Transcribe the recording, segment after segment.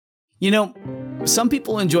You know, some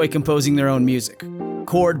people enjoy composing their own music,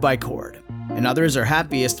 chord by chord, and others are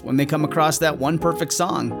happiest when they come across that one perfect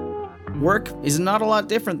song. Work is not a lot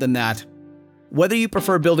different than that. Whether you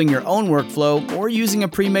prefer building your own workflow or using a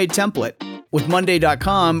pre-made template, with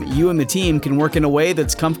Monday.com, you and the team can work in a way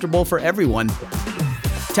that's comfortable for everyone.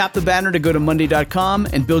 Tap the banner to go to Monday.com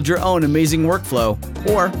and build your own amazing workflow,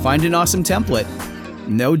 or find an awesome template.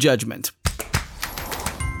 No judgment.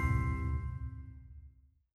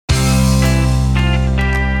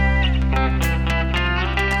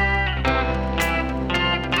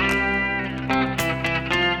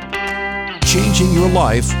 Changing your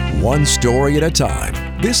life one story at a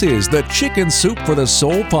time. This is the Chicken Soup for the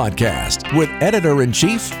Soul podcast with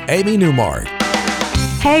Editor-in-Chief Amy Newmark.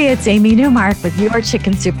 Hey, it's Amy Newmark with your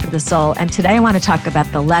Chicken Soup for the Soul, and today I want to talk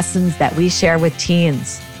about the lessons that we share with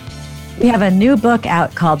teens. We have a new book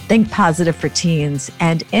out called Think Positive for Teens,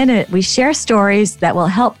 and in it, we share stories that will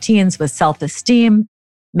help teens with self-esteem,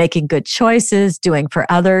 making good choices, doing for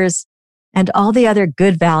others, and all the other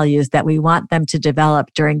good values that we want them to develop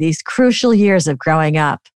during these crucial years of growing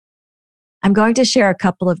up. I'm going to share a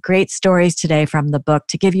couple of great stories today from the book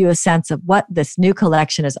to give you a sense of what this new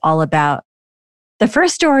collection is all about. The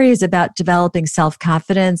first story is about developing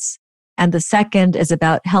self-confidence, and the second is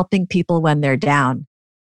about helping people when they're down.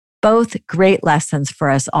 Both great lessons for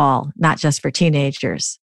us all, not just for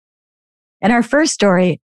teenagers. In our first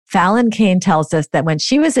story, Fallon Kane tells us that when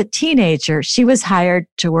she was a teenager, she was hired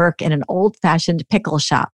to work in an old-fashioned pickle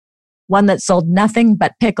shop, one that sold nothing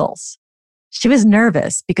but pickles. She was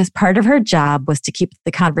nervous because part of her job was to keep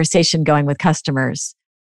the conversation going with customers.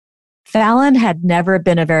 Fallon had never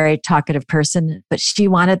been a very talkative person, but she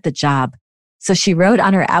wanted the job. So she wrote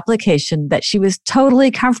on her application that she was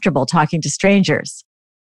totally comfortable talking to strangers.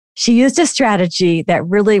 She used a strategy that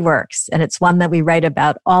really works, and it's one that we write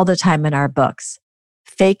about all the time in our books.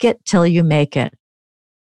 Fake it till you make it.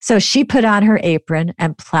 So she put on her apron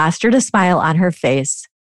and plastered a smile on her face,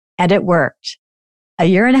 and it worked. A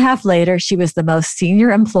year and a half later, she was the most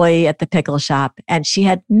senior employee at the pickle shop, and she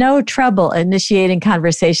had no trouble initiating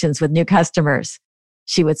conversations with new customers.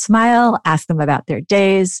 She would smile, ask them about their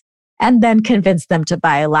days, and then convince them to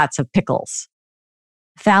buy lots of pickles.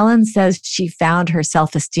 Fallon says she found her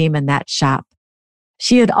self-esteem in that shop.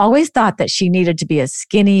 She had always thought that she needed to be a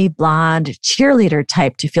skinny, blonde, cheerleader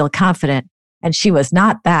type to feel confident, and she was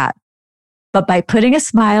not that. But by putting a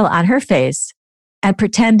smile on her face and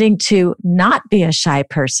pretending to not be a shy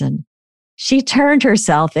person, she turned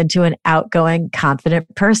herself into an outgoing,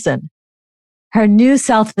 confident person. Her new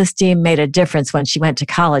self-esteem made a difference when she went to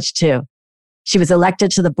college, too. She was elected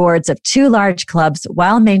to the boards of 2 large clubs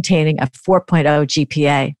while maintaining a 4.0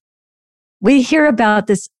 GPA. We hear about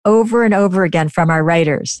this over and over again from our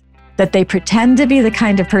writers, that they pretend to be the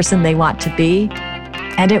kind of person they want to be,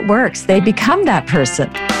 and it works. They become that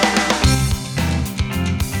person.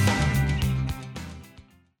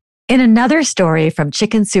 In another story from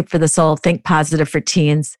Chicken Soup for the Soul, Think Positive for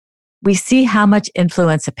Teens, we see how much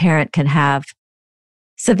influence a parent can have.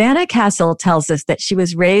 Savannah Castle tells us that she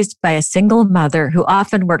was raised by a single mother who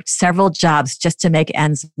often worked several jobs just to make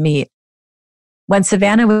ends meet. When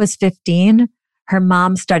Savannah was 15, her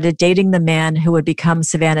mom started dating the man who would become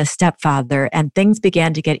Savannah's stepfather, and things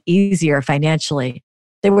began to get easier financially.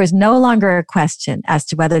 There was no longer a question as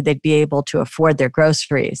to whether they'd be able to afford their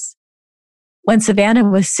groceries. When Savannah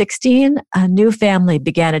was 16, a new family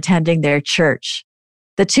began attending their church.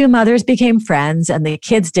 The 2 mothers became friends, and the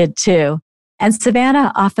kids did too. And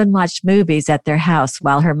Savannah often watched movies at their house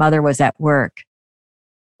while her mother was at work.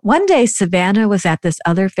 One day, Savannah was at this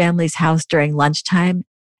other family's house during lunchtime,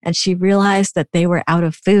 and she realized that they were out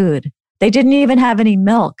of food. They didn't even have any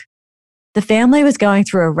milk. The family was going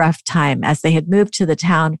through a rough time as they had moved to the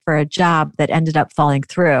town for a job that ended up falling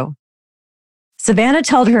through. Savannah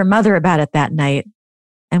told her mother about it that night.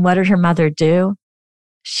 And what did her mother do?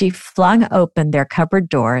 She flung open their cupboard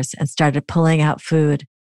doors and started pulling out food.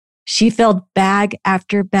 She filled bag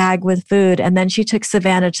after bag with food, and then she took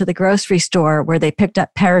Savannah to the grocery store where they picked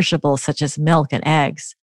up perishables such as milk and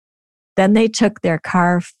eggs. Then they took their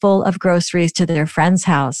car full of groceries to their friend's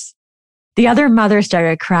house. The other mother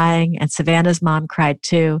started crying, and Savannah's mom cried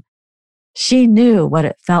too. She knew what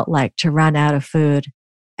it felt like to run out of food.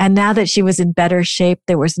 And now that she was in better shape,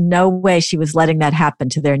 there was no way she was letting that happen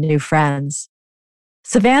to their new friends.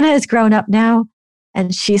 Savannah is grown up now,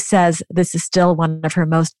 and she says this is still one of her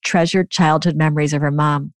most treasured childhood memories of her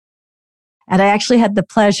mom. And I actually had the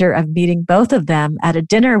pleasure of meeting both of them at a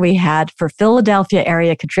dinner we had for Philadelphia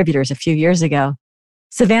area contributors a few years ago.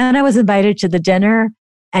 Savannah was invited to the dinner,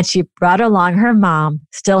 and she brought along her mom,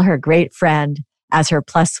 still her great friend, as her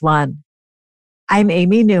 +1. I'm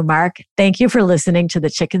Amy Newmark. Thank you for listening to the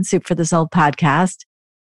Chicken Soup for the Soul podcast.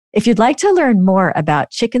 If you'd like to learn more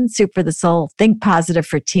about Chicken Soup for the Soul, Think Positive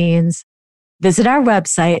for Teens, visit our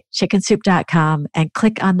website, chickensoup.com, and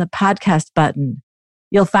click on the podcast button.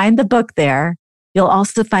 You'll find the book there. You'll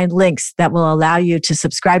also find links that will allow you to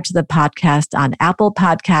subscribe to the podcast on Apple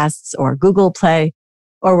Podcasts or Google Play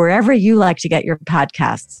or wherever you like to get your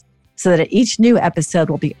podcasts, so that each new episode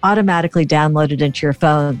will be automatically downloaded into your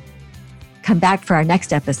phone. Come back for our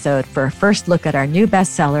next episode for a first look at our new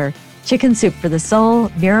bestseller, Chicken Soup for the Soul,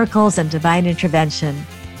 Miracles and Divine Intervention.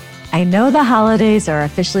 I know the holidays are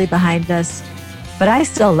officially behind us, but I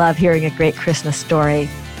still love hearing a great Christmas story.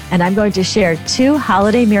 And I'm going to share 2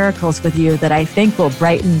 holiday miracles with you that I think will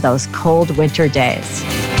brighten those cold winter days.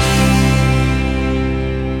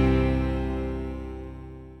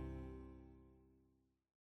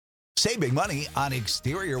 Saving money on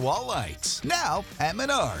exterior wall lights. Now at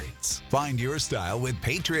Menards. Find your style with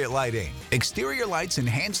Patriot Lighting. Exterior lights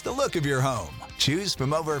enhance the look of your home. Choose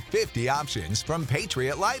from over 50 options from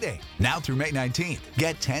Patriot Lighting. Now through May 19th,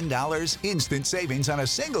 get $10 instant savings on a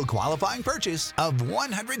single qualifying purchase of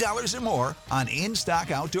 $100 or more on in-stock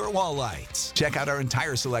outdoor wall lights. Check out our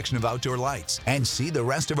entire selection of outdoor lights and see the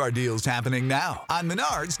rest of our deals happening now on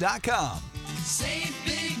Menards.com. Save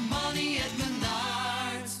big